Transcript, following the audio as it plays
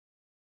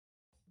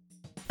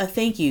A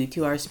thank you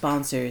to our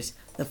sponsors,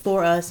 the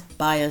For Us,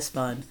 By Us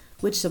Fund,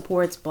 which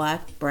supports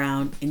Black,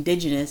 Brown,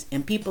 Indigenous,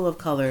 and people of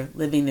color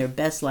living their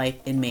best life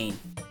in Maine.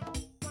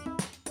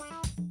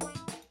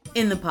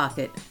 In the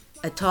Pocket,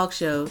 a talk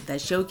show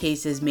that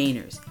showcases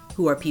Mainers,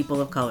 who are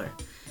people of color.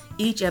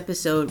 Each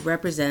episode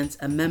represents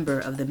a member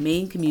of the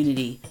Maine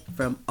community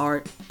from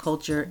art,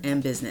 culture,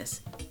 and business,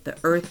 the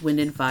earth,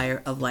 wind, and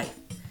fire of life.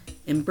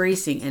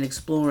 Embracing and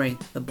exploring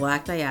the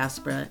Black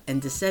diaspora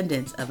and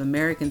descendants of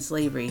American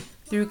slavery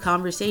through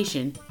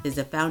conversation is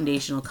the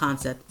foundational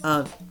concept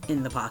of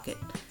In the Pocket.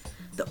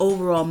 The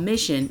overall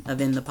mission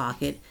of In the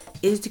Pocket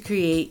is to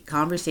create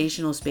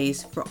conversational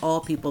space for all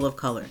people of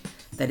color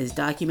that is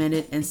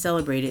documented and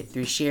celebrated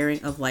through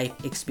sharing of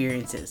life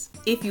experiences.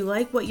 If you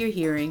like what you're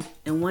hearing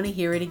and want to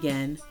hear it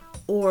again,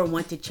 or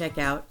want to check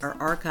out our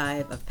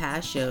archive of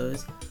past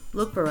shows,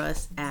 look for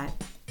us at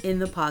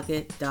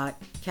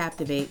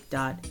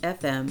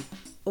inthepocket.captivate.fm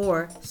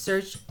or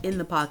search In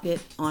the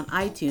Pocket on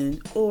iTunes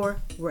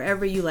or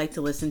wherever you like to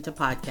listen to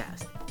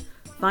podcasts.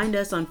 Find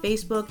us on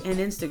Facebook and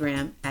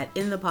Instagram at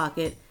In the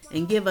Pocket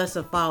and give us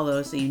a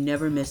follow so you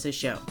never miss a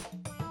show.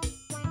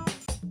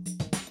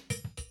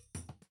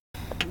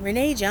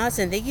 Rene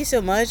Johnson, thank you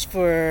so much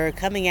for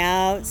coming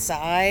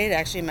outside,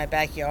 actually in my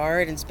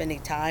backyard, and spending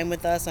time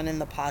with us on In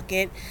the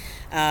Pocket.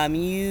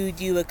 You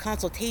do a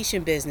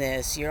consultation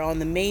business. You're on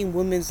the Maine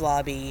Women's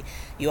Lobby.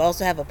 You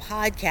also have a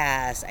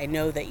podcast. I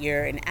know that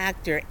you're an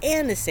actor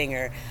and a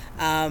singer.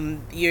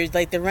 You're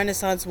like the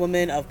Renaissance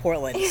woman of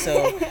Portland.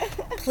 So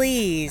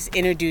please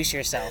introduce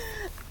yourself.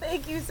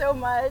 Thank you so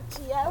much.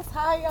 Yes,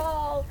 hi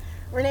y'all.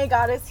 Renee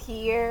got us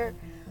here.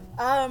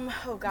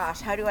 Oh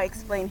gosh, how do I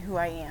explain who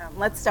I am?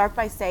 Let's start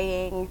by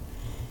saying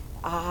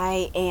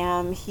I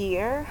am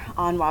here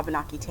on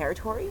Wabanaki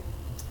territory,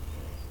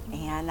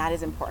 and that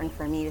is important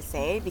for me to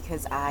say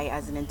because I,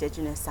 as an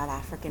Indigenous South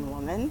African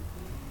woman,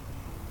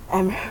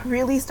 am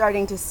really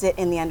starting to sit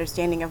in the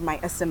understanding of my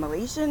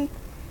assimilation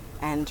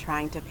and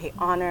trying to pay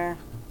honor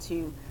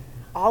to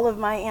all of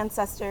my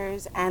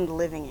ancestors and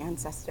living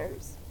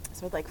ancestors.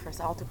 So I'd like for us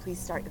all to please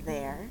start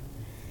there.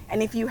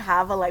 And if you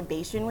have a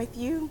libation with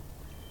you,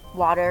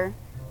 water,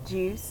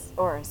 juice,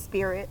 or a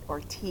spirit or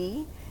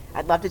tea,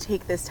 I'd love to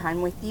take this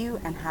time with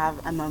you and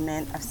have a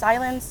moment of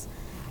silence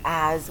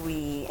as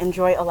we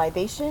enjoy a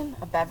libation,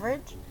 a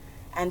beverage,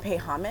 and pay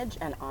homage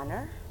and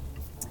honor.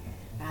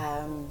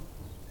 I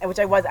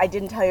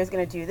didn't tell you I was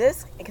going to do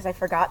this because I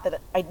forgot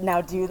that I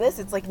now do this.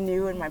 It's like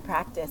new in my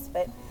practice,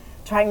 but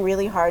trying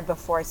really hard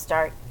before I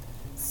start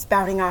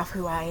spouting off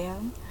who I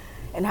am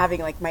and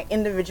having like my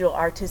individual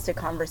artistic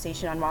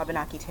conversation on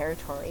Wabanaki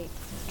territory,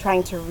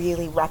 trying to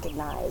really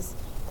recognize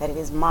that it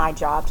is my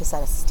job to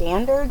set a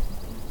standard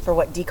for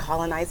what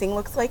decolonizing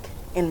looks like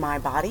in my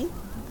body.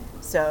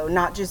 So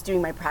not just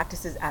doing my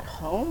practices at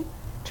home,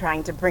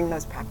 trying to bring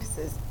those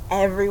practices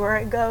everywhere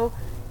I go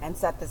and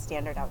set the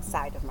standard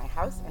outside of my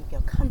house and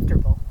feel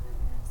comfortable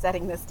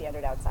setting the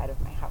standard outside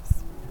of my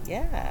house.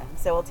 Yeah.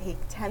 So we'll take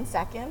 10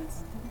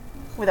 seconds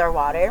with our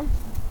water,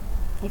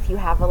 if you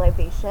have a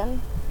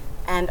libation,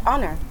 and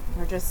honor.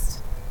 You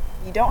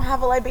don't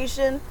have a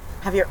libation,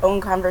 have your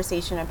own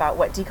conversation about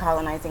what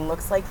decolonizing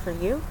looks like for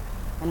you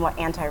and what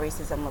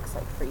anti-racism looks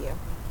like for you.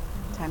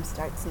 Time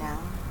starts now.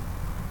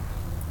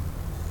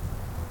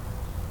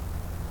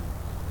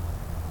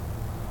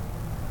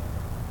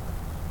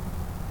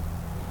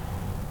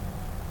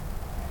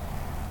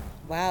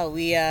 Wow,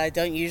 we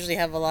don't usually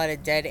have a lot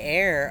of dead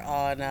air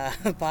on a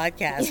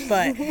podcast,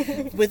 but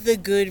with a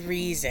good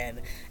reason.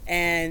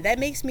 And that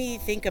makes me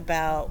think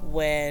about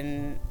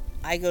when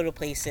I go to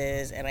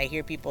places and I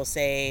hear people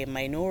say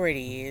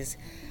minorities,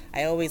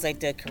 I always like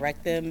to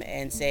correct them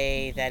and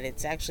say that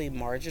it's actually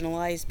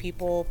marginalized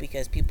people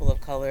because people of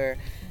color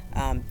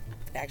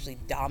actually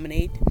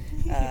dominate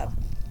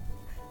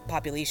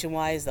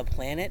population-wise the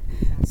planet.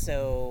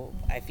 So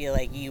I feel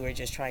like you were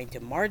just trying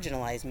to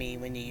marginalize me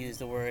when you use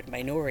the word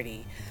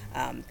minority.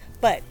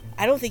 But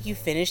I don't think you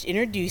finished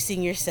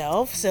introducing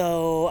yourself.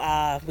 So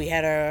we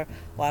had our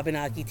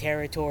Wabanaki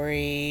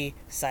territory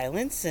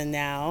silence, and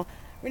now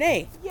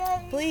Renee,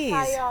 yay! Please.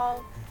 Hi,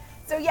 y'all.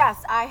 So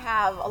yes, I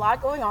have a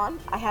lot going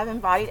on. I have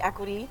Embodied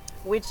Equity,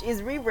 which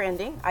is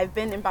rebranding. I've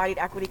been Embodied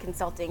Equity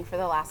Consulting for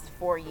the last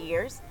 4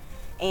 years,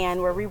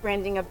 and we're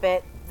rebranding a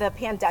bit. The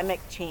pandemic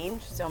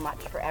changed so much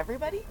for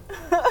everybody.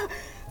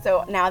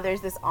 So now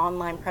there's this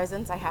online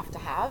presence I have to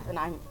have, and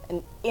I'm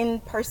an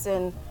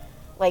in-person,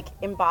 like,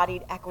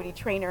 embodied equity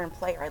trainer and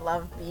player. I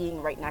love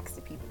being right next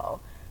to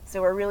people.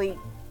 So we're really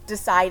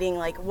deciding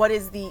like what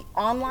is the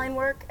online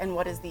work and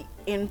what is the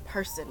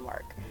in-person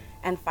work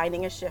and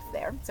finding a shift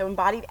there. So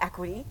Embodied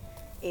Equity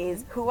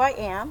is who I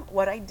am,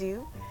 what I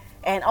do,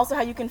 and also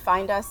how you can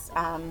find us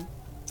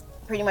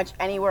pretty much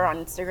anywhere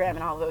on Instagram and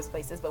all of those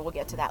places, but we'll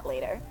get to that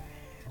later.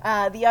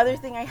 The other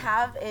thing I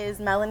have is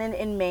Melanin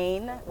in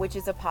Maine, which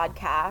is a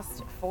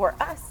podcast for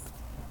us.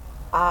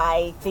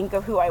 I think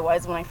of who I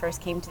was when I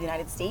first came to the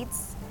United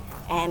States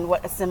and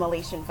what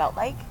assimilation felt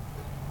like.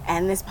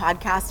 And this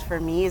podcast for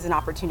me is an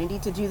opportunity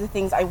to do the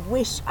things I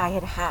wish I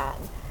had had.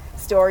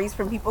 Stories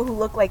from people who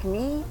look like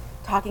me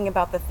talking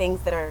about the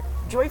things that are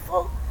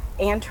joyful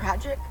and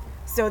tragic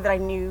so that I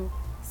knew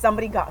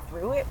somebody got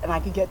through it and I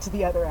could get to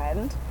the other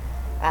end.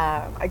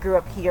 I grew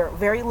up here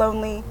very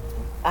lonely,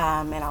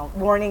 and a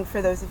warning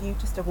for those of you,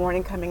 just a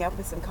warning coming up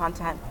with some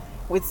content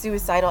with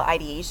suicidal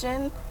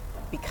ideation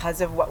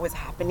because of what was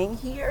happening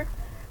here.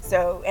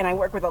 So, and I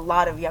work with a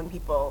lot of young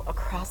people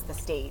across the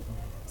state.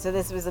 So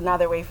this was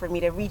another way for me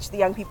to reach the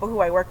young people who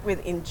I work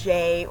with in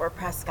Jay or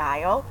Presque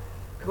Isle,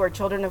 who are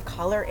children of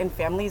color in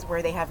families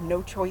where they have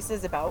no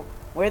choices about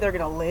where they're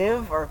gonna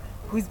live or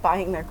who's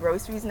buying their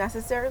groceries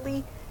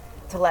necessarily,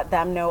 to let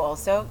them know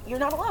also, you're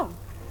not alone.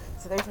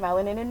 So there's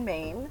Melanin in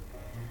Maine.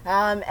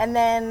 And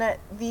then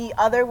the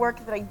other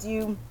work that I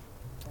do,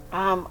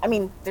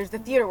 there's the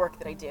theater work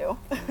that I do.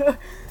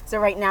 So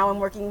right now I'm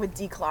working with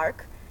Dee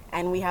Clark,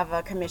 and we have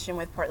a commission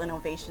with Portland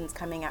Ovations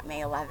coming up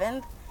May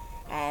 11th.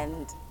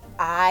 And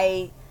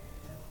I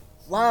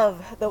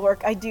love the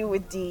work I do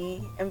with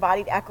Dee.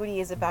 Embodied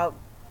equity is about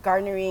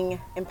garnering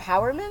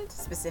empowerment,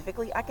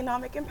 specifically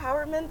economic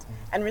empowerment,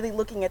 and really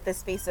looking at this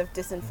space of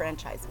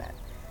disenfranchisement.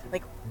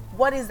 Like,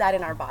 what is that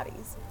in our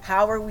bodies?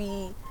 How are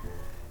we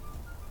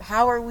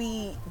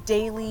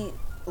daily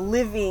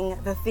living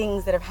the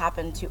things that have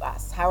happened to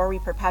us? How are we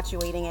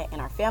perpetuating it in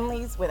our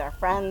families, with our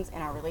friends,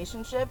 in our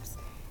relationships,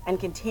 and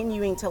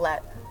continuing to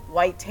let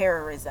white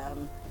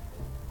terrorism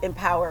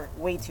empower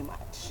way too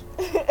much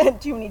and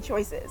too many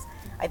choices?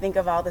 I think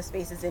of all the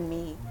spaces in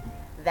me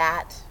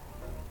that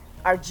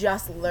are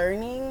just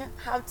learning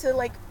how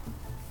to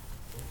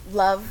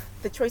love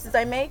the choices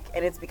I make,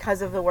 and it's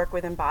because of the work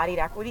with embodied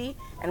equity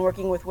and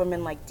working with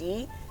women like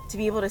Dee to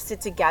be able to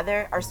sit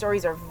together. Our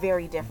stories are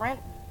very different,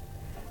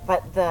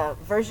 but the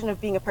version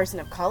of being a person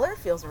of color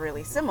feels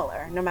really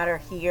similar, no matter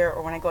here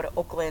or when I go to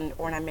Oakland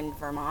or when I'm in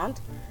Vermont.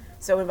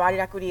 So embodied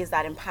equity is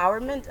that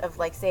empowerment of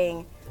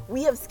saying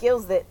we have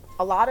skills that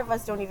a lot of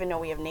us don't even know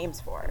we have names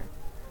for.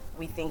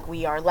 We think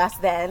we are less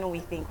than, we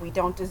think we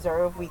don't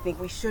deserve, we think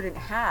we shouldn't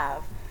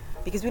have,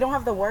 because we don't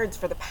have the words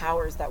for the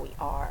powers that we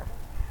are.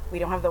 We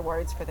don't have the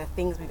words for the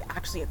things we've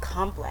actually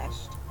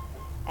accomplished.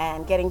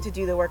 And getting to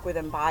do the work with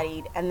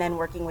Embodied and then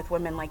working with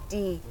women like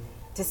Dee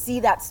to see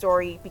that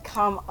story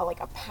become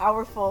a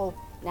powerful,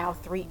 now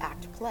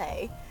 3-act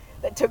play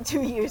that took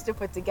 2 years to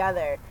put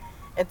together.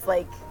 It's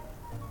like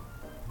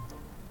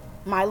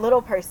my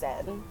little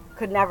person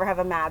could never have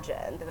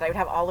imagined that I would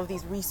have all of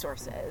these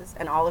resources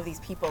and all of these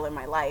people in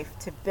my life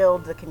to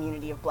build the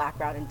community of Black,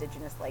 Brown,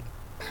 Indigenous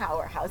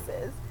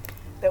powerhouses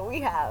that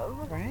we have.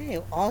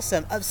 Right.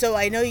 Awesome. So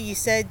I know you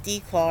said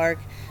Dee Clark.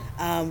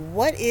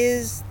 What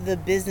is the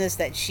business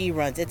that she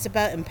runs? It's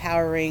about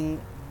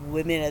empowering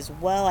women as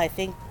well. I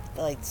think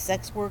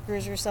sex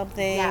workers or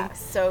something. Yeah.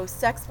 So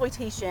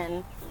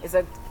sexploitation is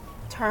a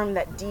term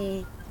that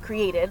Dee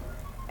created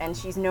and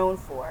she's known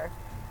for.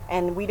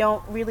 And we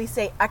don't really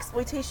say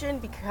exploitation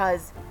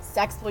because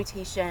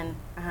sexploitation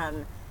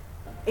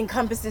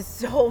encompasses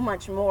so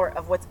much more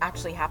of what's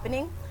actually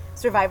happening.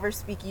 Survivors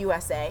Speak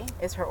USA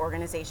is her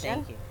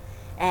organization. Thank you.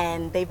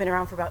 And they've been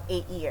around for about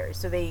 8 years.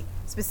 So they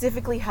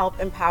specifically help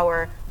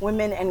empower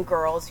women and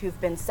girls who've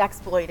been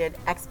sexploited,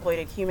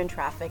 exploited, human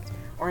trafficked,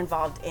 or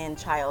involved in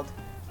child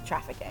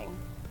trafficking.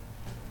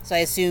 So I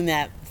assume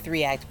that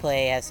 3-act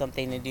play has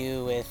something to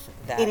do with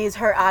that. It is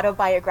her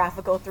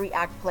autobiographical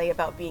 3-act play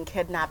about being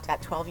kidnapped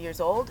at 12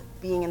 years old,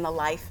 being in the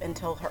life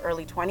until her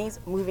early 20s,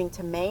 moving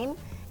to Maine,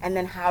 and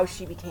then how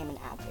she became an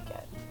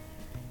advocate.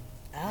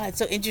 It's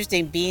so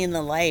interesting being in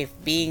the life,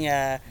 being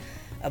a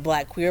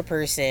Black queer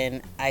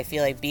person. I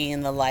feel like being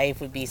in the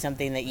life would be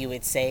something that you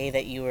would say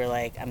that you were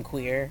I'm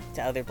queer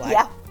to other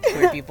Black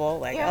queer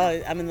people.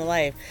 Oh, I'm in the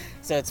life.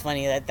 So it's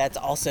funny that that's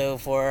also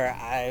for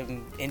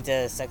I'm into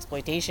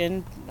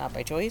sexploitation, not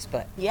by choice,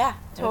 but yeah,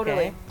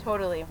 totally, okay.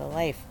 Totally. The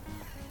life.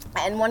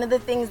 And one of the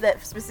things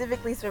that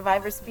specifically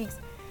Survivor Speak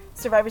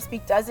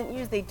doesn't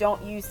use, they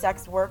don't use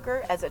sex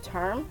worker as a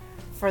term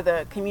for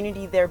the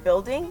community they're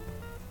building.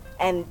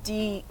 And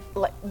Dee,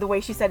 the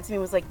way she said it to me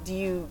was do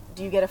you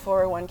get a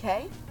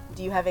 401k?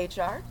 Do you have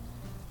HR?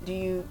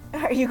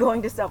 Are you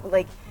going to some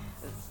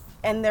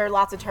and there are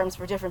lots of terms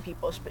for different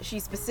people, but she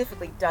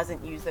specifically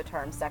doesn't use the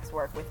term sex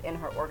work within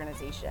her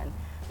organization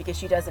because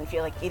she doesn't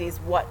feel like it is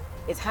what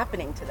is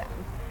happening to them.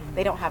 Mm-hmm.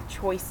 They don't have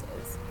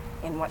choices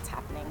in what's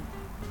happening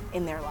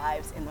in their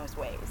lives in those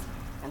ways.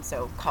 And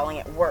so calling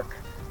it work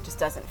just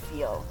doesn't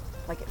feel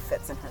like it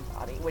fits in her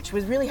body, which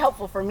was really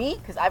helpful for me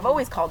because I've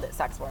always called it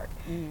sex work.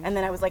 Mm-hmm. And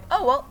then I was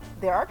oh, well,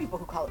 there are people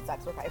who call it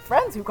sex work. I have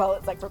friends who call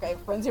it sex work. I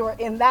have friends who are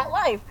in that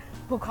life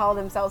who call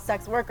themselves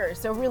sex workers.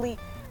 So really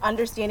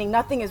understanding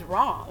nothing is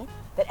wrong,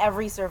 that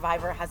every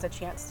survivor has a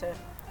chance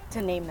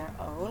to name their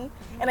own.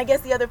 And I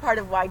guess the other part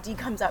of why Dee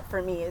comes up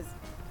for me is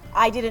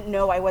I didn't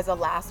know I was a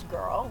last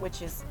girl,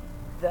 which is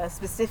the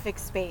specific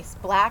space,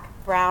 Black,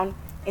 Brown,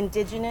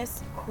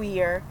 Indigenous,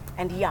 queer,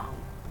 and young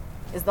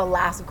is the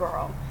last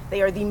girl.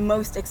 They are the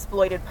most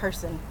exploited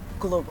person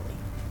globally.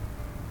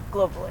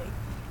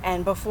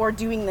 And before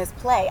doing this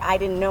play, I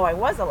didn't know I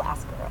was a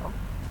last girl.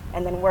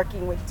 And then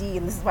working with Dee,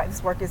 and this is why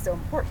this work is so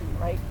important,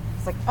 right?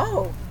 It's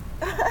oh,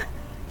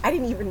 I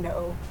didn't even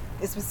know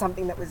This was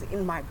something that was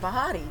in my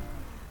body.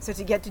 So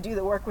to get to do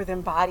the work with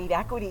embodied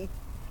equity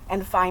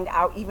and find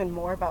out even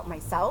more about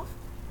myself,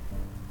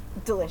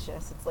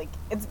 delicious.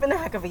 It's been a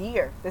heck of a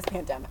year, this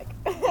pandemic.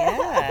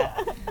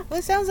 Yeah. Well,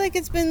 it sounds like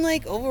it's been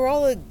like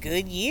overall a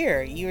good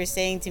year. You were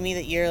saying to me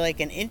that you're like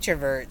an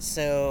introvert,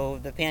 so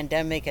the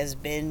pandemic has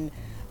been,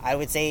 I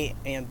would say,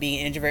 being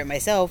an introvert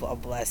myself, a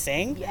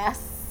blessing.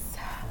 Yes,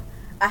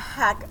 a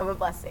heck of a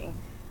blessing.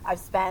 I've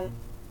spent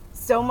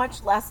so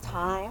much less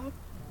time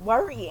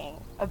worrying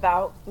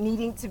about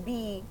needing to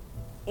be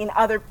in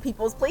other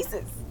people's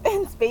places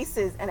and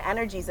spaces and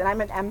energies. And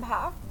I'm an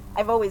empath.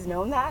 I've always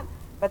known that.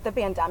 But the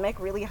pandemic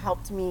really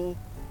helped me.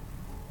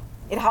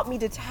 It helped me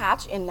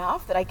detach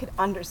enough that I could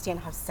understand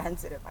how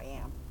sensitive I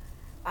am.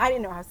 I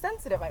didn't know how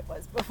sensitive I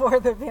was before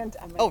the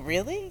pandemic. Oh,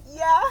 really?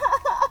 Yeah.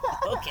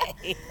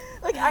 Okay.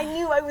 Like, I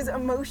knew I was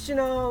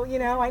emotional,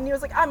 I knew I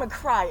was like, I'm a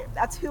crier.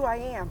 That's who I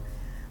am.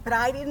 But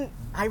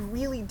I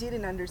really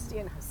didn't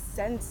understand how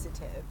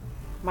sensitive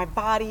my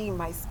body,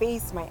 my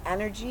space, my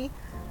energy.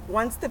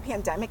 Once the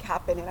pandemic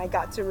happened and I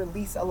got to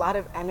release a lot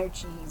of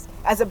energies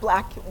as a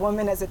Black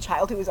woman, as a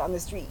child who was on the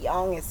street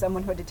young, as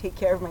someone who had to take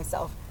care of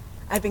myself,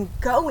 I've been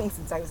going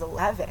since I was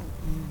 11.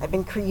 I've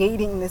been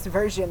creating this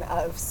version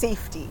of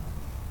safety,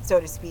 so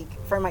to speak,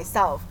 for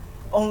myself,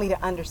 only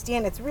to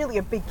understand it's really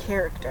a big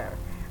character.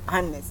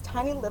 I'm this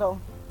tiny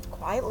little,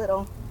 quiet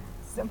little,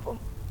 simple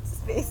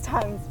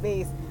space-time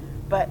space.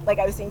 But like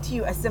I was saying to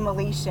you,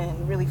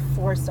 assimilation really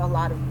forced a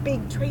lot of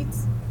big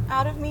traits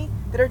out of me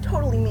that are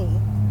totally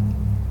me,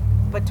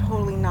 but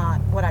totally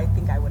not what I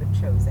think I would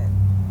have chosen.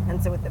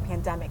 And so with the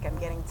pandemic, I'm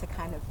getting to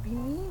kind of be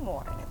me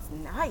more, and it's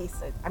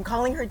nice. I'm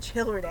calling her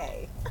Chill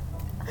Renee.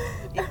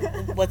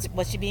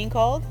 What's she being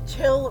called?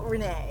 Chill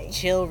Renee.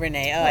 Chill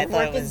Renee. Oh, When I thought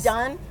work it was is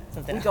done,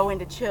 something. we go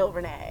into Chill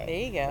Renee. There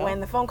you go. When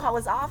the phone call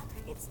is off,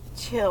 it's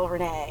Chill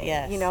Renee.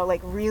 Yes.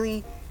 Like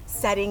really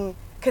setting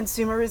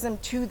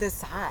consumerism to the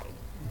side,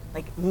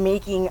 like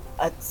making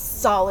a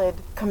solid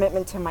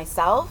commitment to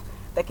myself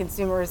that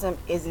consumerism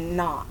is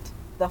not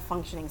the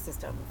functioning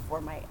system for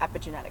my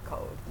epigenetic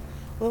code.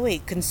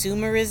 Wait,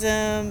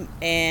 consumerism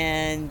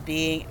and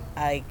being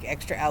like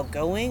extra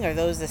outgoing, are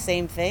those the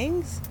same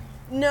things?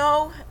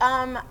 No,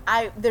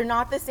 they're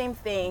not the same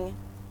thing.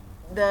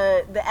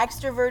 The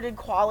extroverted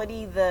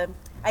quality,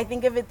 I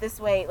think of it this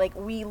way, like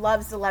we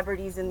love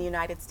celebrities in the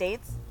United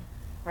States,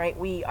 right?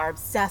 We are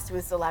obsessed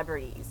with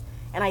celebrities.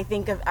 And I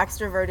think of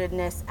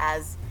extrovertedness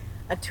as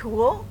a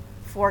tool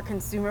for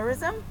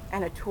consumerism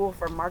and a tool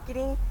for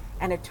marketing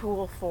and a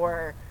tool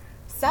for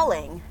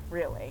selling,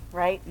 really,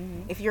 right?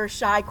 Mm-hmm. If you're a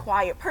shy,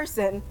 quiet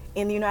person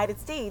in the United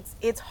States,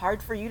 it's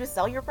hard for you to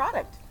sell your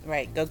product.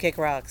 Right, go kick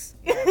rocks.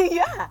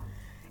 Yeah.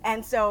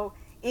 And so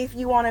if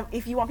you want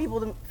people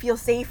to feel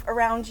safe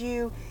around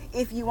you,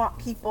 if you want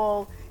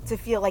people to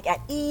feel like at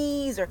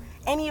ease or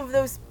any of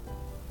those,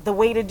 the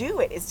way to do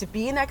it is to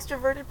be an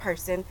extroverted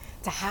person,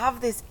 to have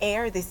this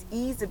air, this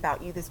ease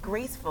about you, this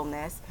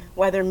gracefulness,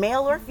 whether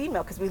male or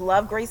female, because we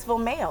love graceful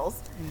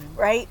males,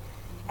 right?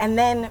 And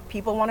then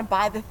people want to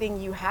buy the thing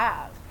you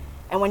have.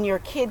 And when you're a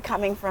kid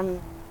coming from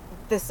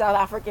the South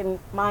African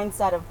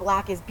mindset of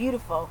Black is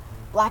beautiful,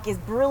 Black is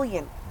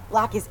brilliant,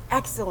 Black is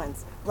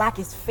excellence, Black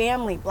is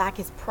family, Black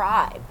is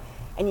pride,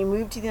 and you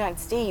move to the United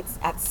States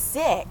at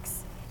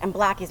 6 and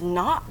Black is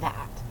not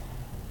that,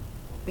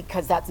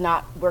 because that's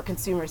not, we're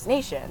consumers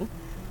nation,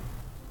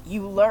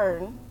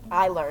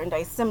 I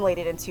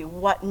assimilated into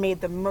what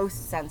made the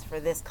most sense for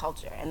this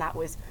culture. And that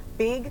was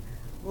big,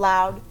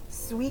 loud,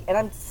 sweet, and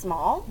I'm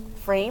small,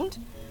 framed,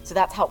 so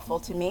that's helpful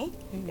to me.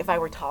 If I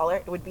were taller,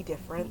 it would be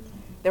different.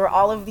 There were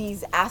all of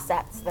these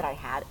assets that I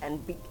had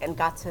and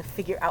got to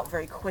figure out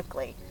very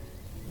quickly.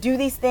 Do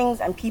these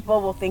things and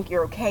people will think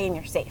you're okay and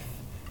you're safe.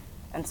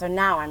 And so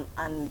now I'm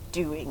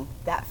undoing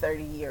that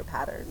 30-year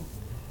pattern.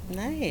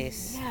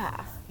 Nice.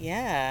 Yeah.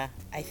 Yeah.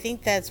 I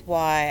think that's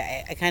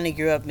why I kind of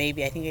grew up,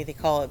 maybe, I think they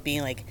call it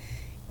being like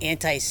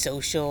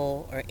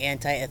antisocial or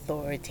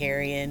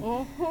anti-authoritarian,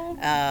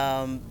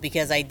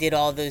 because I did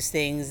all those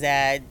things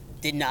that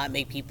did not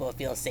make people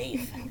feel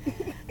safe.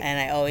 And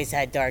I always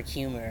had dark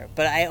humor.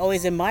 But I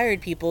always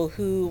admired people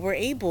who were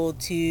able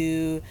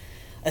to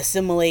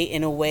assimilate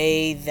in a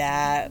way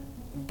that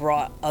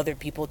brought other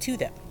people to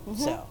them.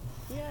 So,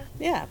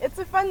 yeah. It's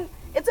a fun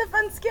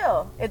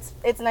skill.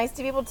 It's nice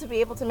to be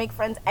able to make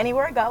friends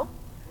anywhere I go,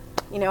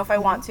 if I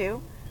want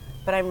to.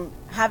 But I'm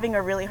having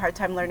a really hard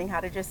time learning how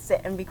to just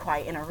sit and be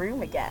quiet in a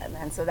room again.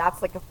 And so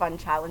that's like a fun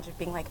challenge of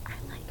being like, I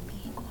like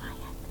being quiet.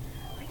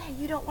 Like, hey,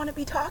 you don't want to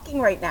be talking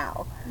right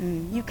now.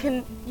 You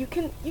can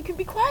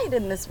be quiet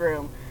in this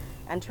room.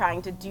 And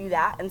trying to do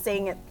that and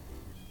saying it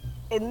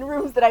in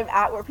rooms that I'm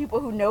at where people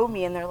who know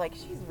me and they're like,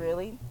 she's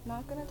really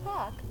not going to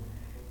talk.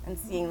 And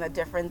seeing the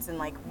difference in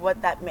like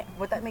what that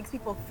makes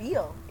people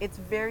feel. It's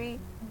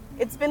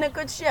been a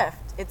good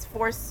shift. It's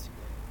forced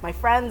my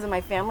friends and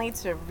my family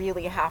to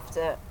really have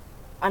to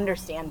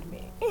understand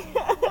me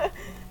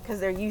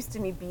because they're used to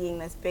me being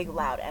this big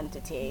loud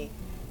entity,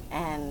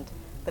 and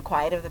the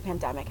quiet of the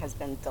pandemic has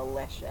been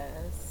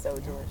delicious. So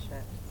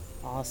delicious.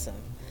 Awesome.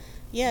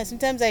 Yeah,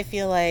 sometimes I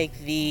feel like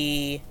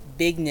the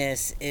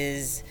bigness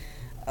is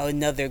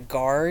another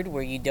guard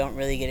where you don't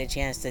really get a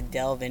chance to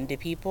delve into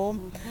people.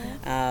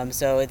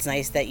 So it's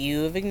nice that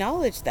you have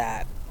acknowledged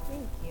that.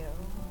 Thank you.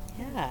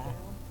 Yeah,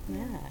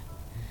 yeah.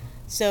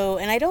 So,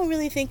 and I don't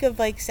really think of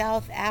like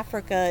South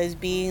Africa as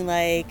being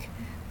like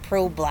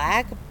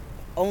pro-black,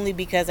 only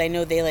because I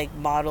know they like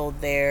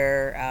modeled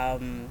their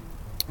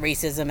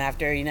racism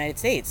after United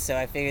States. So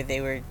I figured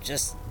they were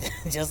just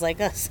just like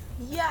us.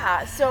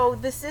 Yeah, so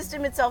the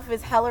system itself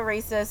is hella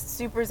racist,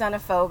 super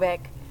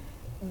xenophobic.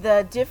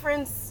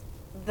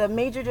 The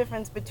major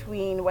difference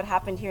between what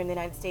happened here in the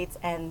United States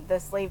and the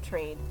slave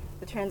trade,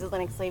 the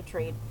transatlantic slave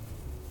trade,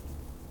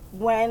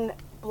 when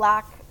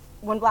black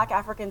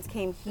Africans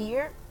came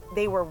here,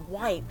 they were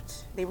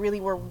wiped. They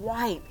really were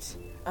wiped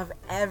of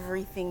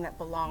everything that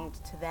belonged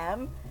to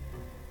them.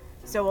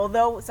 So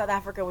although South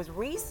Africa was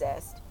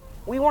racist,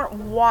 we weren't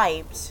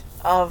wiped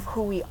of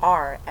who we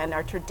are and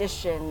our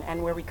tradition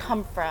and where we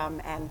come from.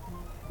 And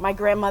my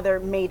grandmother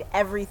made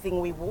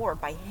everything we wore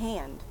by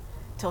hand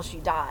till she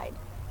died.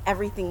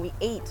 Everything we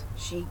ate,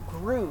 she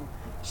grew.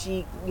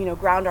 She,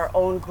 ground our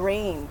own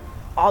grain.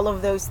 All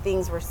of those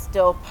things were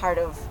still part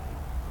of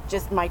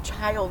just my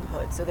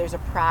childhood. So there's a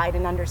pride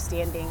and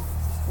understanding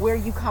where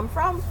you come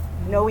from,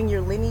 knowing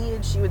your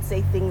lineage. She would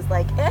say things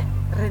like,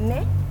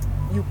 Rene,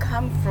 you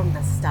come from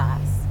the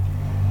stars.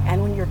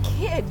 And when you're a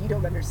kid, you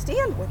don't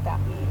understand what that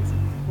means.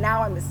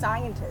 Now I'm a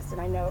scientist, and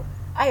I know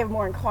I have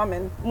more in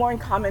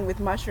common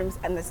with mushrooms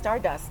and the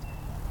stardust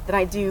than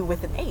I do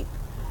with an ape.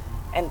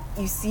 And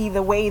you see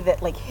the way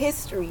that like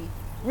history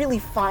really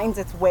finds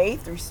its way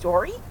through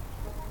story.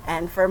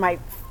 And for my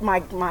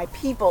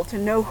people to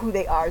know who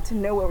they are, to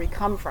know where we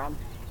come from,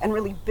 and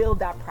really build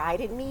that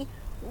pride in me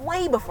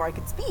way before I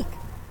could speak.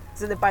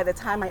 So that by the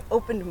time I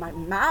opened my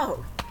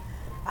mouth,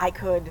 I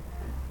could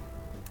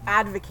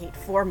advocate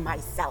for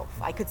myself.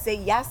 I could say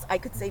yes, I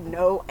could say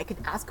no, I could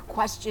ask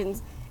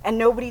questions, and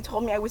nobody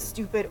told me I was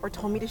stupid or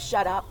told me to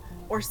shut up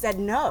or said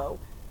no.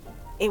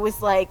 It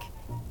was like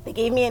they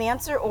gave me an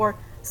answer, or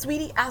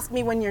sweetie, ask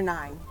me when you're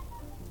 9.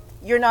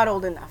 You're not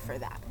old enough for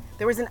that.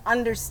 There was an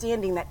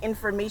understanding that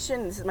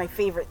information, this is my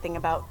favorite thing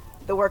about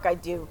the work I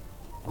do,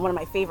 and one of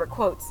my favorite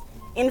quotes,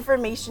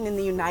 information in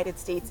the United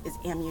States is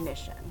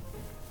ammunition.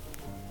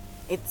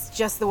 It's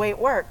just the way it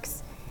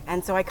works.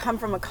 And so I come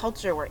from a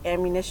culture where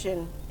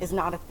ammunition is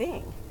not a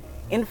thing.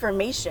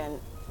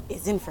 Information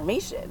is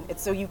information.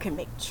 It's so you can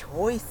make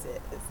choices.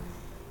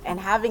 And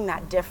having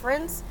that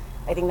difference,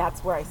 I think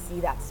that's where I see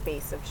that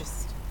space of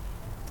just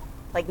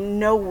like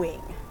knowing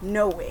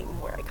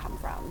where I come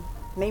from.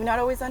 Maybe not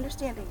always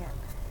understanding it,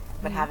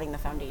 but having the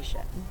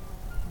foundation.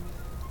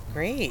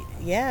 Great.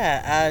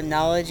 Yeah.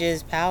 Knowledge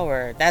is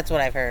power. That's what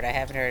I've heard. I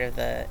haven't heard of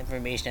the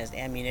information as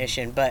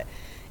ammunition, but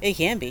it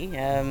can be.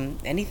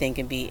 Anything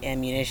can be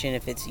ammunition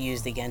if it's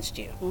used against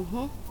you.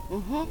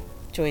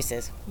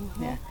 Choices.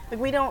 Yeah.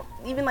 Like we don't,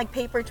 even like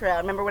paper trail. I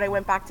remember when I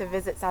went back to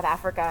visit South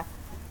Africa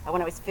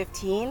when I was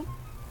 15,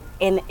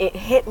 and it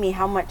hit me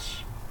how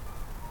much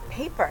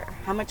paper,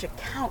 how much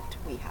account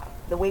we have,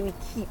 the way we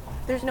keep.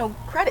 There's no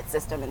credit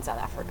system in South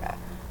Africa.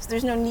 So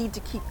there's no need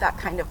to keep that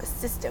kind of a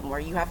system where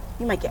you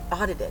might get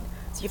audited.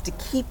 So you have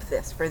to keep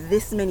this for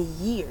this many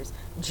years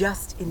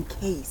just in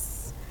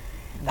case.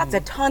 That's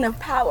a ton of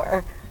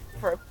power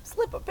for a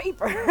slip of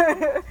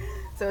paper.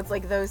 So it's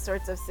like those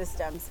sorts of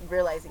systems,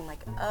 realizing like,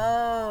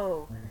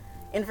 oh,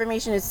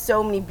 information is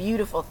so many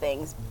beautiful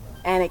things,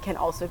 and it can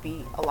also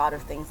be a lot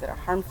of things that are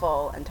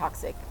harmful and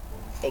toxic,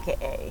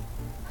 aka,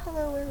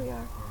 hello, where we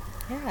are.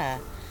 Yeah.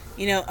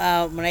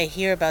 When I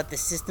hear about the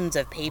systems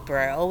of paper,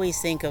 I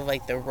always think of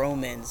like the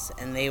Romans,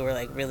 and they were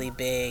like really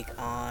big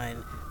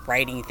on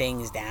writing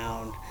things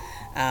down.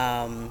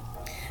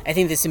 I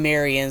think the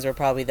Sumerians were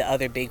probably the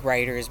other big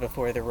writers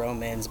before the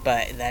Romans,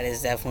 but that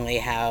is definitely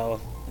how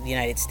the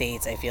United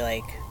States, I feel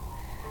like,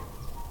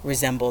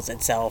 resembles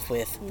itself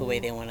with the way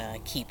they want to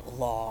keep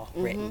law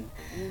written.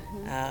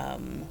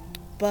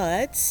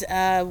 But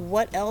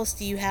what else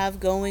do you have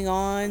going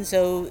on?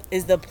 So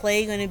is the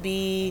play going to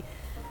be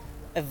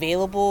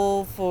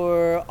available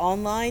for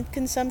online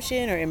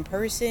consumption or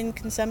in-person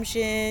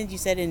consumption? You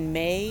said in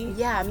May?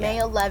 Yeah, May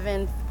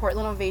 11th,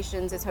 Portland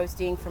Ovations is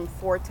hosting from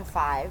 4 to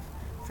 5.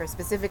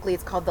 Specifically,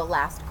 it's called The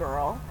Last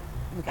Girl.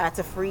 It's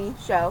a free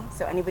show,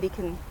 so anybody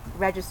can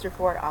register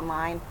for it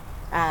online.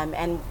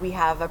 And we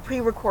have a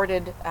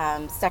pre-recorded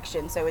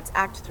section, so it's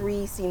Act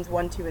 3, Scenes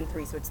 1, 2, and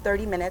 3. So it's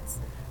 30 minutes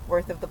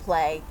worth of the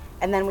play,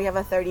 and then we have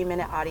a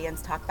 30-minute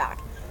audience talk back.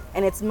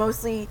 And it's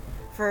mostly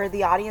for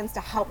the audience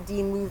to help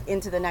Dee move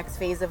into the next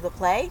phase of the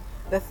play.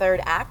 The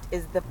third act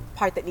is the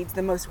part that needs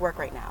the most work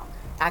right now.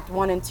 Act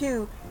 1 and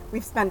 2,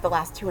 we've spent the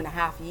last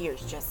 2.5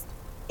 years just,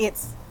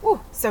 it's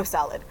so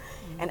solid.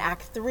 And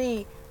Act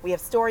 3, we have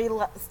story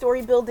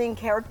building,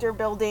 character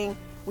building.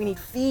 We need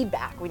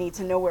feedback. We need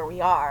to know where we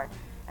are.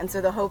 And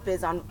so the hope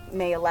is on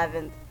May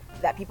 11th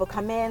that people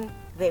come in,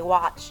 they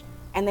watch,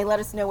 and they let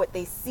us know what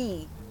they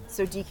see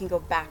so Dee can go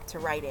back to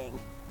writing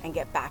and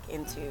get back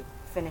into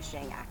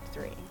finishing Act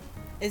 3.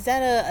 Is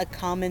that a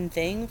common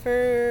thing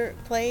for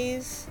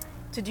plays?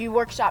 To do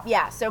workshop,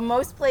 yeah. So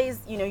most plays,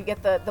 you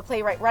get the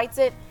playwright writes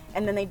it,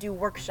 and then they do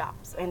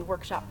workshops and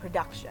workshop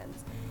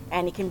productions.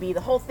 And it can be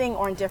the whole thing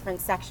or in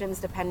different sections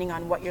depending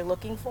on what you're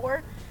looking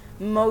for.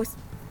 Most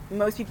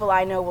people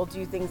I know will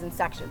do things in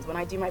sections. When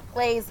I do my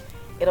plays,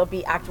 it'll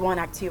be act 1,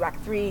 act 2,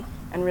 act 3,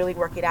 and really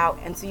work it out.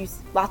 And so you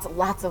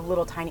lots of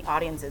little tiny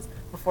audiences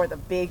before the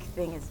big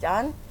thing is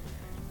done.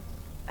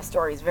 A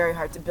story is very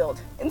hard to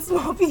build in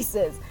small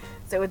pieces.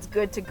 So it's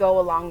good to go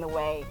along the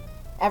way.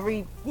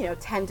 Every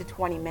 10 to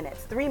 20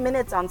 minutes, 3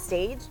 minutes on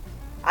stage,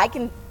 it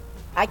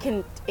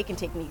can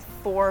take me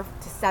 4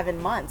 to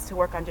 7 months to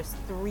work on just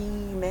 3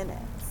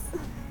 minutes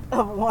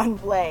of one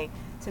play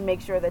to make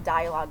sure the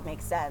dialogue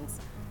makes sense.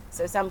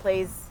 So some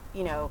plays,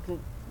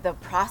 the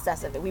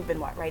process of it, we've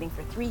been writing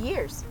for 3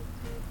 years,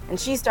 and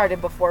she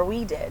started before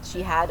we did.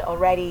 She had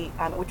already,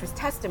 which was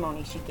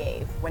testimony she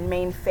gave when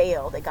Maine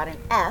failed. They got an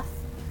F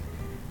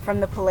from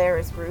the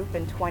Polaris group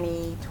in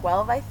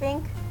 2012, I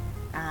think.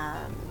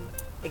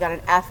 They got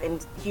an F in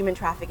human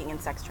trafficking and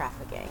sex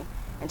trafficking.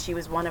 And she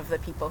was one of the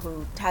people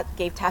who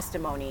gave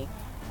testimony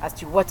as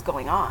to what's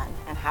going on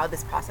and how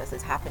this process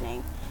is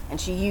happening. And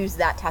she used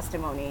that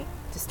testimony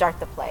to start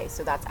the play.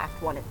 So that's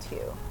Act 1 and 2.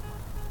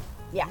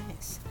 Yeah.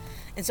 Nice.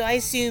 And so I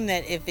assume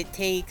that if it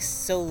takes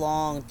so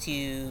long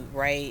to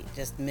write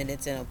just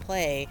minutes in a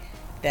play,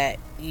 that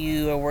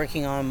you are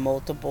working on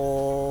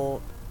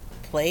multiple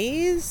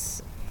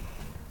plays?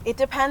 It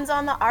depends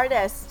on the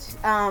artist.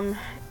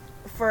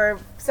 For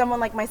someone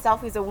like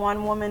myself who's a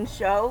one-woman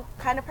show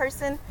kind of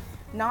person,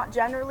 not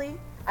generally.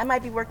 I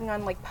might be working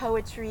on like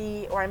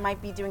poetry, or I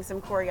might be doing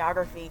some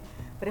choreography.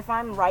 But if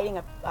I'm writing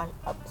a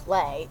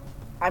play,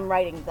 I'm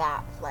writing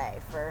that play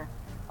for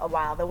a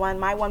while.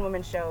 My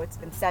one-woman show, it's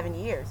been 7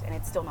 years and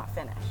it's still not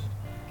finished.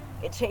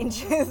 It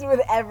changes with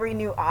every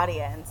new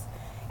audience.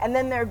 And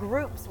then there are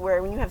groups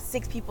where when you have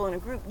 6 people in a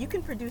group, you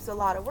can produce a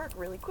lot of work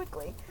really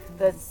quickly.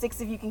 The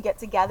 6 of you can get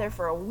together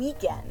for a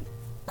weekend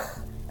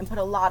and put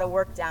a lot of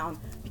work down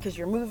because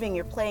you're moving,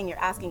 you're playing, you're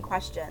asking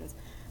questions.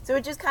 So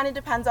it just kind of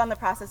depends on the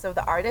process of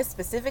the artist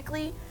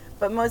specifically,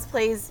 but most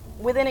plays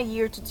within a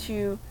year to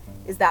 2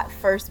 is that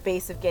first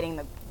base of getting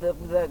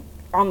the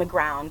on the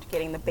ground,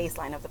 getting the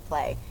baseline of the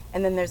play.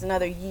 And then there's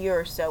another year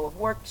or so of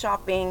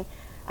workshopping,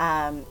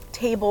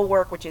 table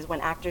work, which is when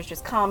actors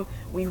just come,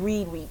 we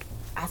read, we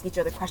ask each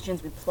other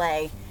questions, we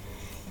play.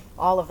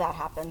 All of that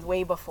happens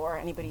way before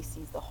anybody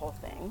sees the whole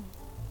thing.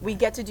 We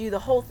get to do the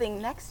whole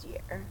thing next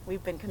year.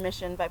 We've been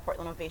commissioned by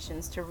Portland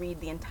Ovations to read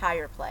the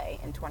entire play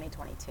in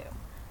 2022.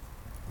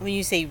 When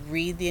you say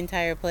read the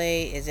entire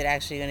play, is it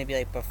actually going to be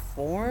like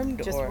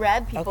performed? Just or?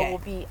 read. People Okay. will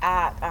be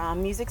at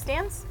music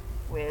stands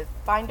with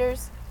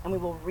binders, and we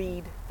will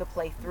read the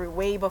play through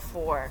way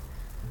before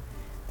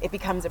it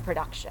becomes a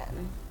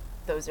production.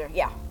 Those are,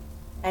 yeah.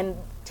 And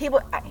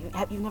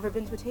have you never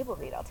been to a table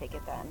read? I'll take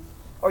it then.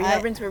 Or you've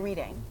never been to a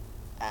reading?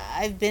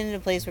 I've been in a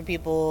place where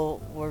people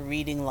were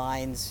reading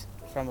lines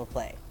from a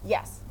play.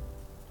 Yes.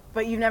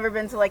 But you've never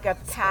been to like a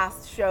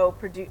cast show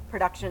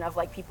production of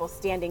like people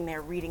standing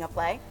there reading a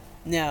play?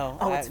 No.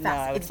 Oh, it's no,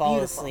 I would it's fall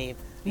beautiful. asleep.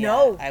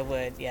 No. Yeah, I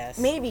would, yes.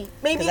 Maybe.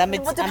 Because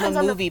I'm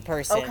a movie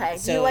person. Okay.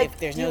 So if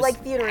there's do you no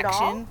like theater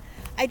action, at all?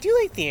 I do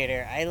like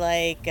theater. I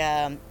like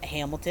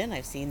Hamilton.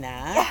 I've seen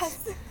that.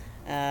 Yes.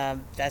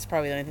 That's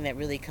probably the only thing that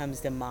really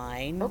comes to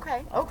mind.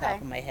 Okay. Off the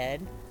top of my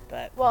head.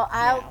 But Well,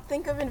 I'll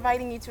think of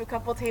inviting you to a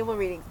couple table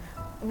readings.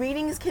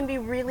 Readings can be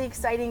really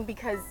exciting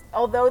because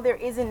although there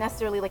isn't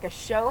necessarily like a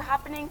show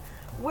happening,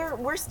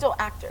 we're still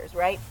actors,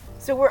 right?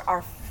 So we're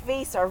our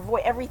face, our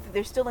voice, everything.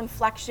 There's still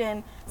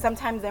inflection.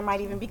 Sometimes there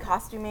might even be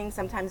costuming.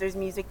 Sometimes there's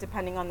music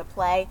depending on the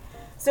play.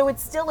 So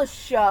it's still a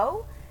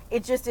show.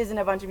 It just isn't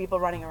a bunch of people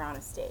running around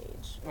a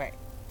stage. Right.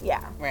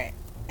 Yeah. Right.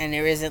 And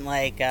there isn't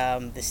like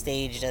the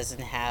stage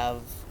doesn't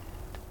have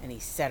any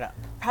setup.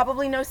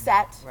 Probably no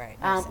set.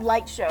 Right. No set.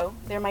 Light show.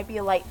 There might be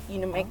a light,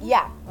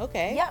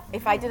 Okay. Yeah.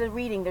 If I did a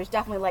reading, there's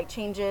definitely light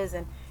changes,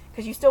 and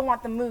because you still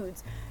want the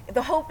moods.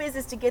 The hope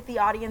is to get the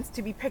audience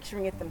to be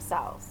picturing it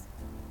themselves.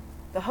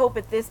 The hope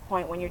at this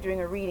point when you're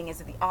doing a reading is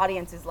that the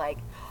audience is like,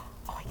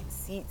 oh, I can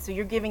see. So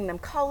you're giving them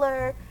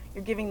color,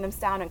 you're giving them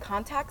sound and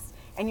context,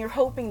 and you're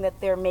hoping that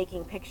they're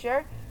making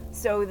picture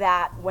so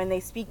that when they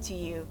speak to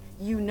you,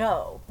 you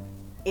know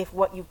if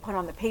what you put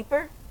on the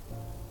paper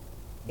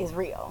is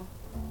real.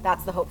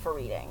 That's the hope for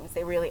readings.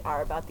 They really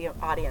are about the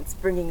audience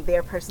bringing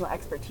their personal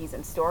expertise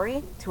and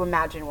story to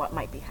imagine what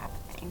might be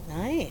happening.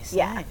 Nice.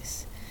 Yeah.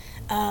 Nice.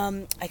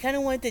 I kind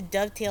of wanted to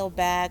dovetail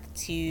back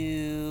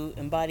to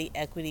Embody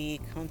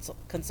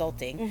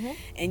Consulting. Mm-hmm.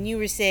 And you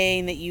were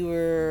saying that you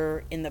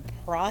were in the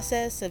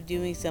process of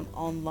doing some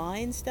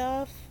online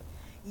stuff.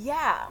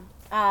 Yeah.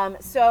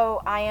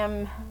 So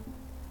I've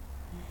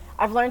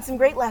learned some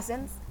great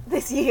lessons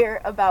this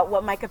year about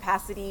what my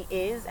capacity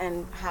is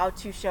and how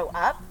to show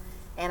up.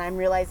 And I'm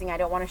realizing I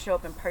don't want to show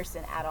up in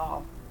person at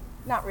all.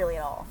 Not really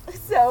at all.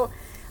 So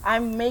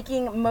I'm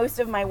making most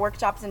of my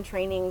workshops and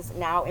trainings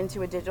now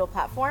into a digital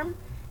platform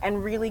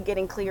and really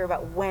getting clear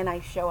about when I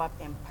show up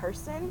in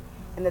person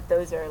and that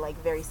those are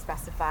like very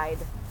specified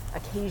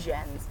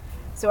occasions.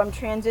 So I'm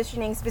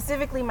transitioning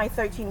specifically my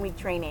 13-week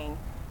training,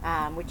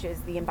 which is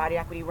the Embodied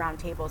Equity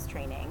Roundtables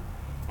training.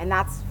 And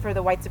that's for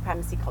the white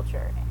supremacy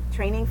culture.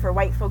 Training for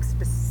white folks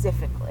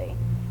specifically.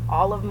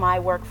 All of my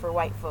work for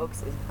white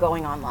folks is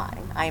going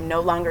online. I am no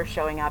longer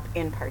showing up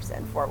in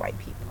person for white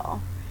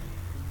people.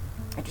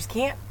 I just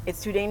can't.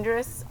 It's too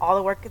dangerous. All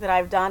the work that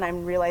I've done,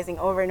 I'm realizing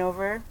over and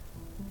over,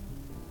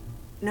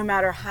 no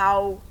matter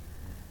how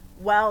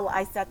well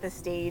I set the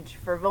stage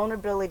for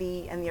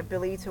vulnerability and the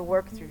ability to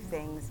work through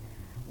things,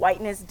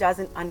 whiteness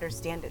doesn't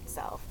understand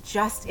itself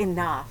just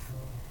enough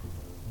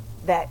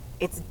that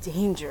it's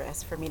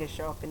dangerous for me to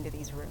show up into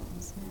these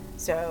rooms.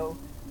 So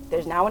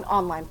there's now an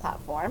online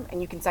platform, and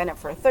you can sign up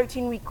for a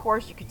 13-week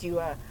course. You could do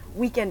a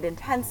weekend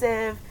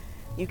intensive.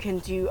 You can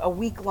do a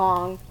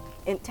week-long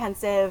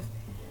intensive.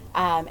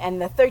 And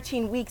the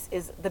 13 weeks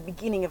is the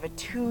beginning of a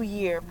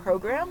 2-year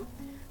program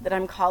that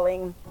I'm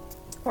calling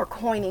or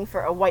coining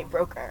for a white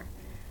broker.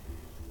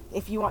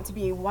 If you want to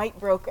be a white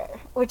broker,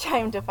 which I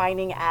am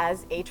defining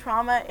as a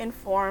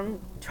trauma-informed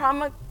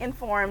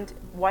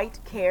white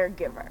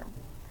caregiver.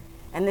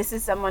 And this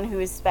is someone who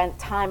has spent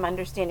time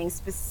understanding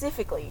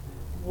specifically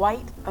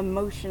white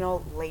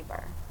emotional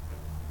labor.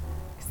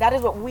 Because that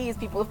is what we as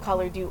people of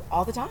color do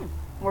all the time.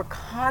 We're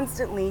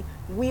constantly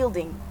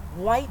wielding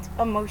white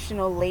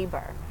emotional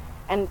labor,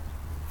 and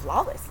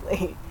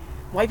flawlessly.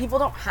 White people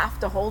don't have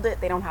to hold it,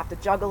 they don't have to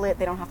juggle it,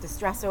 they don't have to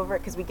stress over it,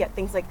 because we get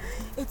things like,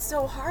 it's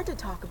so hard to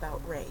talk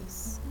about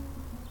race.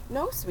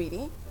 No,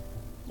 sweetie.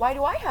 Why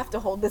do I have to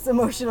hold this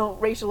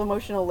racial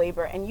emotional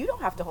labor, and you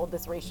don't have to hold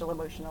this racial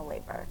emotional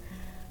labor?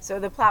 So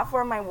the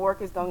platform my work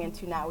is going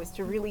into now is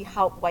to really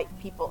help white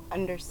people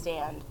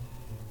understand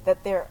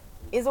that there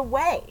is a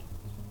way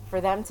for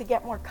them to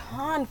get more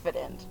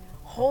confident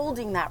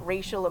holding that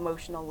racial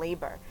emotional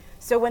labor.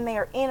 So when they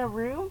are in a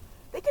room,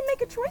 they can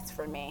make a choice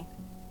for me.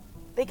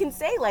 They can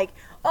say like,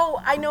 oh,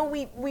 I know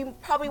we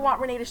probably want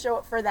Rene to show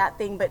up for that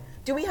thing, but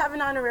do we have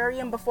an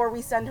honorarium before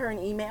we send her an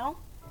email?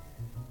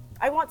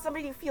 I want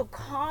somebody to feel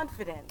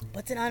confident.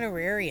 What's an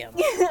honorarium?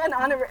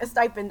 A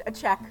stipend, a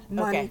check,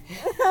 money.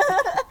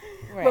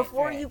 Okay.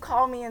 Before you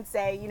call me and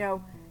say,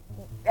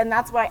 and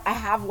that's why I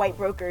have white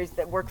brokers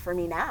that work for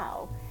me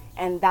now.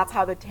 And that's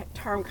how the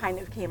term kind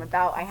of came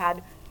about. I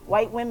had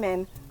white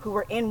women who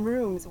were in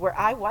rooms where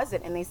I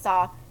wasn't, and they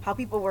saw how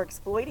people were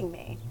exploiting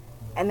me.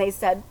 And they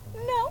said,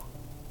 no,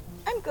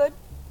 I'm good.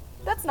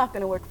 That's not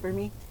going to work for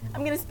me.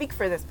 I'm going to speak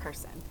for this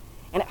person.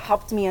 And it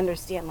helped me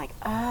understand, like,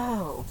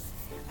 oh,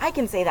 I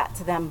can say that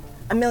to them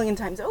 1,000,000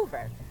 times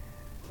over.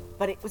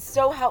 But it was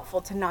so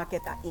helpful to not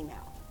get that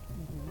email,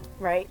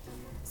 right?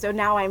 So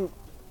now I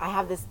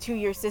have this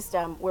 2-year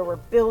system where we're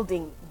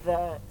building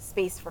the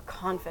space for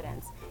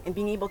confidence and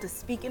being able to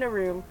speak in a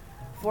room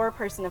for a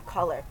person of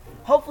color.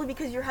 Hopefully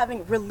because you're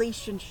having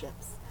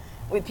relationships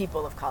with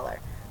people of color.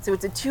 So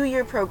it's a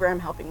 2-year program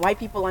helping white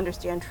people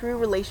understand true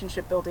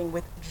relationship building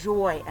with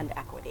joy and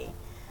equity.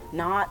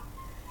 Not,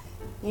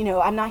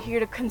 I'm not here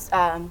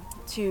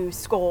to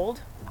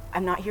scold.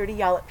 I'm not here to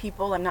yell at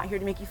people. I'm not here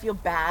to make you feel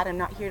bad. I'm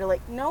not here to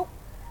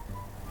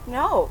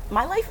no,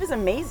 my life is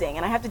amazing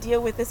and I have to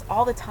deal with this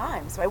all the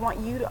time. So I want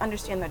you to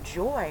understand the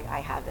joy I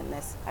have in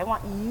this. I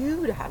want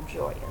you to have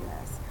joy in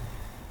this.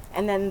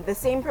 And then the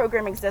same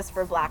program exists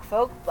for Black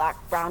folk, Black,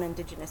 Brown,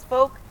 Indigenous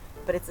folk,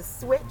 but it's a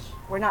switch.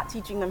 We're not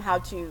teaching them how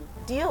to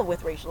deal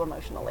with racial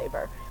emotional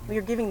labor. We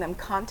are giving them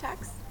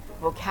context,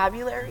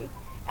 vocabulary,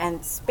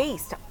 and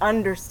space to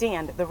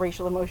understand the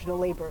racial emotional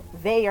labor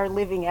they are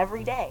living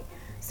every day.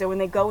 So when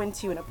they go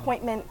into an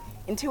appointment,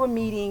 into a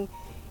meeting,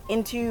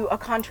 into a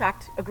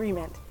contract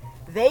agreement,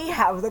 they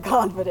have the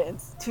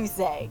confidence to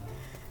say,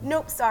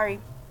 nope, sorry,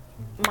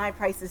 my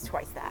price is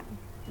twice that.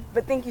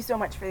 But thank you so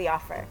much for the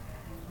offer.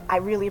 I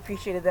really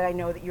appreciated that I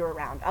know that you're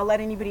around. I'll let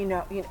anybody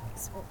know,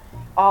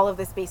 all of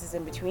the spaces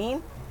in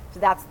between. So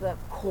that's the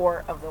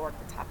core of the work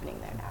that's happening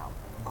there now.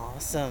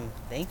 Awesome.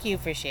 Thank you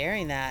for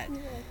sharing that.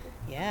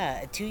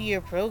 Yeah, a 2-year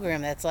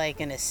program, that's like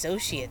an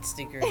associate's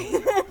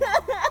degree.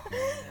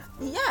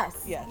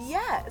 Yes,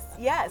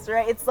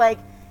 right? It's like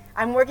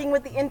I'm working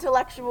with the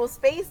intellectual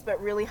space,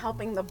 but really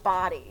helping the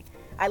body.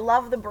 I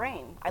love the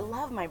brain. I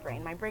love my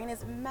brain. My brain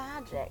is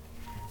magic.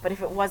 But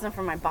if it wasn't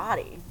for my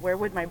body, where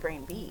would my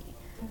brain be?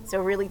 So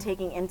really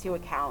taking into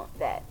account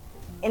that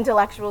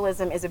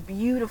intellectualism is a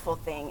beautiful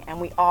thing,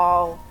 and we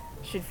all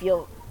should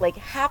feel like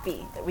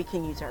happy that we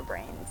can use our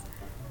brains.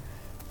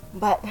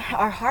 But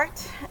our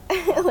heart,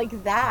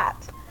 like that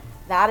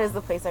is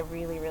the place I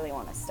really, really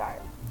want to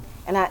start.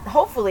 And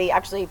hopefully,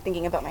 actually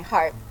thinking about my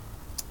heart,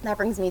 that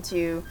brings me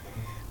to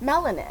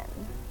Melanin,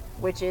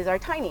 which is our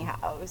tiny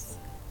house.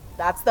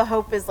 That's the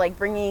hope, is like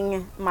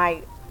bringing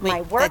my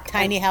work. The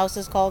tiny house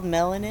is called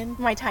Melanin?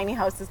 My tiny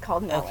house is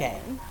called Melanin.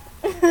 Okay.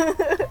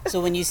 So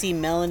when you see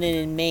Melanin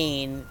in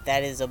Maine,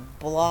 that is a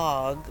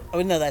blog.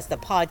 Oh no, that's the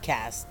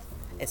podcast.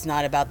 It's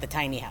not about the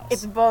tiny house.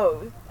 It's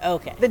both.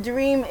 Okay. The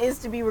dream is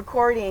to be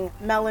recording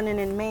Melanin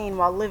in Maine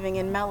while living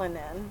in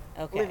Melanin.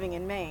 Okay. Living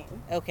in Maine.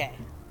 Okay.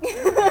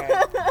 All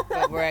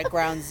right. We're at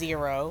ground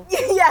zero.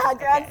 Yeah,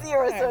 ground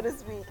zero, so to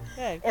speak.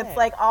 Good. It's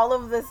like all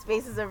of the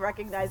spaces of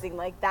recognizing,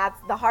 like, that's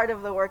the heart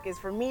of the work, is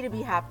for me to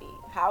be happy.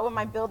 How am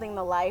I building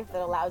the life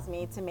that allows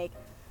me to make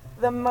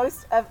the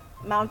most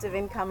amount of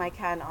income I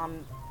can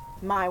on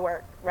my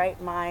work, right?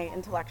 My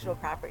intellectual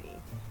property.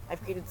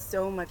 I've created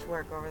so much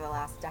work over the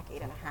last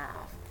decade and a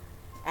half,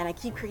 and I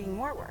keep creating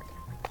more work. And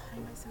I'm like, why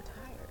am I so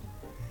tired?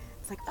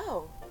 It's like,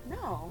 oh,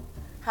 no.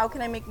 How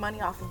can I make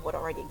money off of what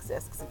already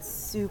exists? Because it's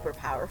super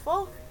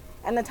powerful.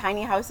 And the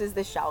tiny house is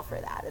the shell for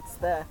that. It's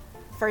the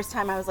first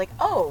time I was like,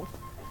 oh,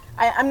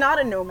 I'm not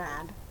a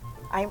nomad.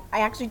 I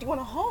actually do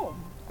want a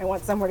home. I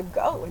want somewhere to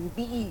go and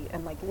be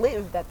and like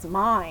live that's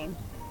mine.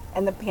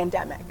 And the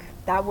pandemic,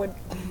 that would,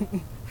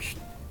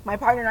 my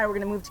partner and I were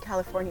gonna move to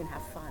California and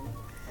have fun.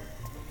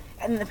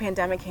 And then the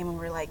pandemic came and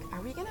we were like,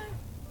 are we gonna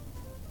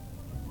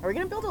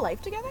build a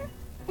life together?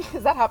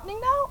 Is that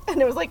happening now?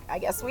 And it was like, I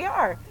guess we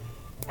are.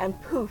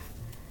 And poof,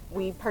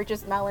 we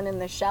purchased Melanin,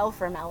 the shell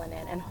for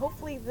Melanin, and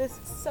hopefully this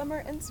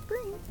summer and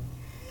spring,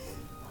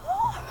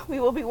 we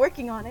will be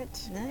working on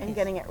it and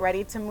getting it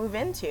ready to move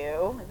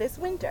into this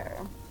winter.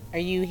 Are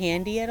you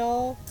handy at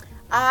all?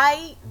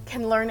 I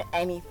can learn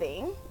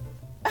anything.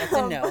 That's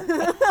a no. You're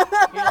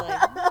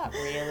like, not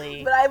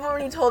really. But I've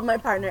already told my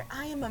partner,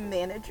 I am a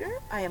manager,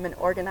 I am an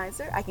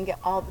organizer, I can get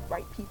all the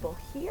right people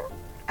here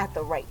at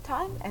the right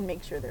time and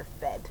make sure they're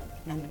fed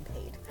and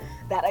paid.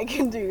 That I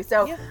can do.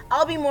 So yeah.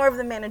 I'll be more of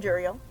the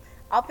managerial.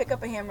 I'll pick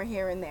up a hammer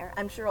here and there.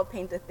 I'm sure I'll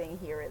paint a thing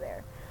here or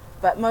there.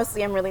 But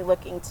mostly I'm really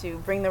looking to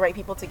bring the right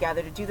people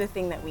together to do the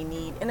thing that we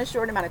need in a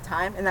short amount of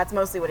time. And that's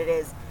mostly what it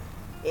is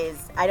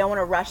I don't want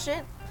to rush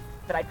it,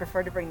 but I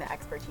prefer to bring the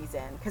expertise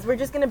in. Because we're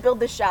just going to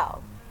build the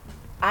shell.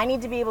 I need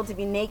to be able to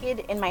be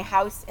naked in my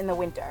house in the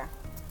winter.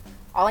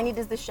 All I need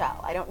is the shell.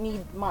 I don't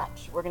need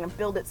much. We're going to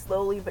build it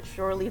slowly but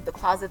surely. The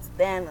closet's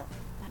then, no,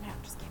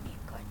 just give me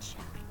a good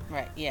shell.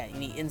 Right, yeah, you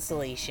need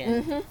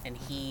insulation and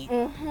heat.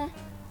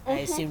 I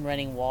assume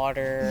running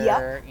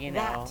water, you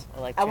know,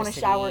 electricity. I want to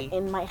shower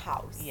in my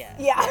house. Yeah.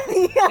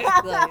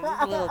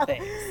 Like, little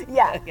things.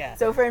 Yeah.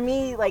 So for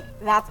me, like,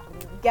 that's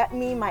get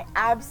me my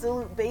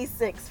absolute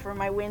basics for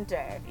my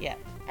winter. Yeah.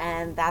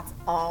 And that's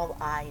all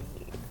I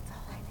need.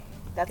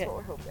 That's Good. What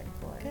we're hoping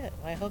for. Good.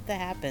 Well, I hope that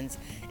happens.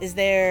 Is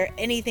there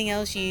anything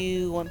else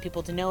you want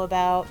people to know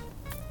about?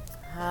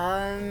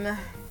 I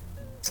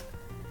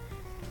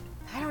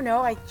don't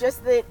know. I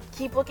just that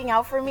keep looking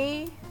out for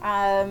me.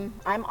 I'm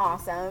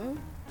awesome.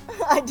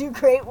 I do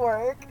great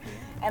work,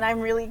 and I'm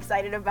really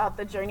excited about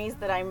the journeys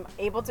that I'm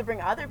able to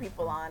bring other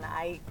people on.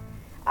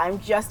 I'm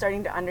just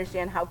starting to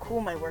understand how cool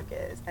my work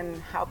is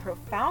and how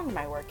profound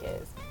my work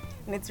is,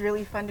 and it's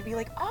really fun to be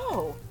like,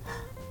 oh,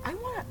 I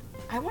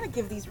want to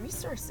give these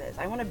resources.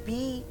 I want to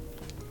be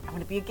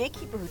a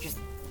gatekeeper who just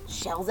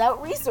shells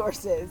out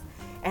resources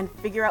and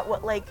figure out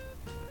what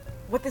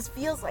this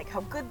feels like,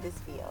 how good this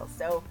feels.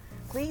 So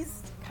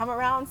please come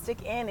around,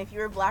 stick in. If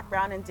you're Black,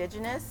 Brown,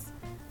 Indigenous,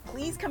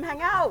 please come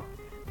hang out.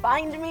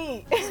 Find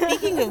me.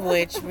 Speaking of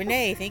which,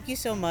 Rene, thank you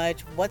so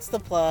much. What's the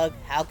plug?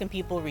 How can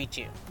people reach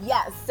you?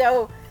 Yes,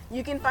 so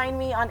you can find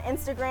me on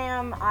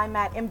Instagram. I'm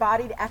at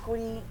Embodied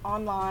Equity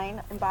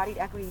Online,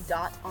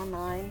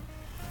 embodiedequity.online.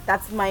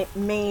 That's my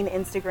main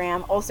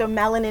Instagram. Also,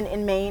 Melanin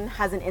in Maine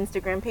has an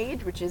Instagram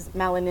page, which is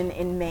Melanin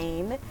in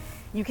Maine.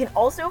 You can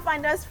also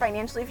find us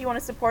financially if you want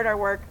to support our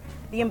work.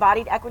 The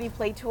Embodied Equity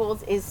Play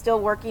Tools is still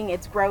working,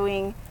 it's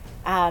growing,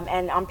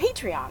 and on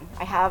Patreon.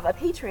 I have a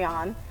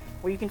Patreon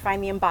where you can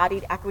find the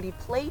Embodied Equity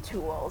Play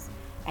Tools,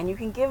 and you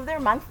can give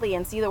there monthly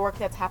and see the work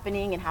that's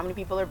happening and how many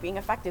people are being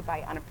affected by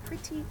it on a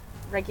pretty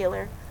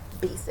regular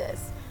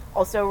basis.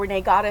 Also,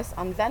 Rene Goddess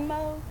on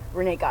Venmo,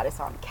 Rene Goddess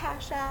on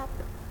Cash App.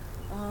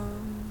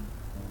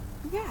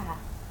 Yeah,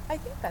 I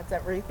think that's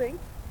everything.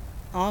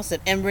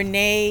 Awesome. And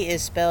Rene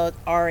is spelled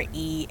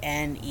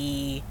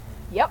Rene.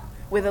 Yep,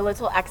 with a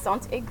little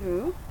accent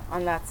aigu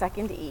on that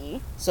second E.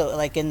 So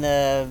like in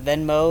the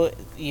Venmo,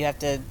 you have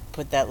to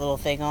put that little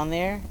thing on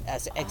there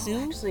as exu?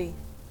 Oh, actually,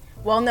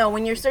 well, no,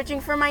 when you're searching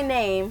for my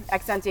name,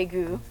 accent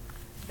aigu,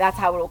 that's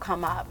how it'll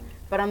come up.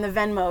 But on the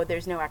Venmo,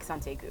 there's no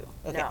accent aigu.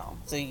 Okay. No.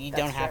 So you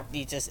don't have,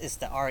 it's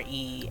the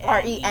Rene.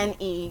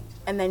 Rene,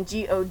 and then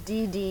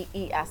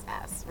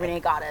Goddess. Rene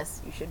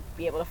Goddess. You should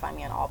be able to find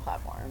me on all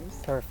platforms.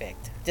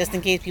 Perfect. Just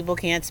in case people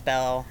can't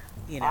spell,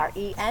 you know.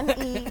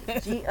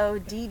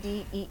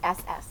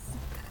 ReneGoddess.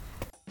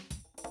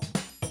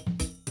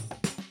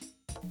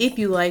 If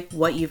you like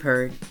what you've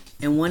heard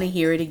and want to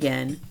hear it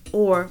again,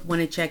 or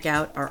want to check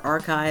out our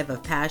archive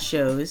of past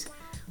shows,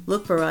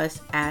 look for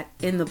us at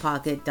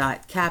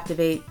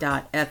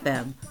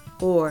inthepocket.captivate.fm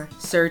or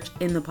search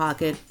In the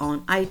Pocket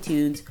on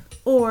iTunes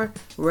or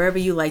wherever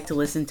you like to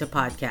listen to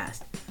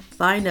podcasts.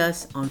 Find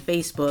us on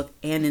Facebook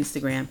and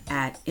Instagram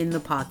at In the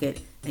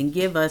Pocket and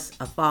give us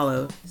a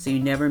follow so you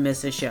never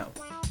miss a show.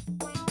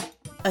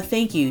 A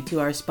thank you to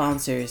our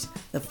sponsors,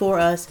 the For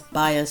Us,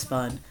 By Us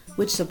Fund,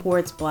 which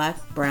supports Black,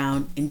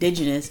 Brown,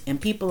 Indigenous, and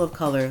people of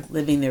color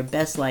living their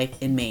best life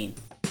in Maine.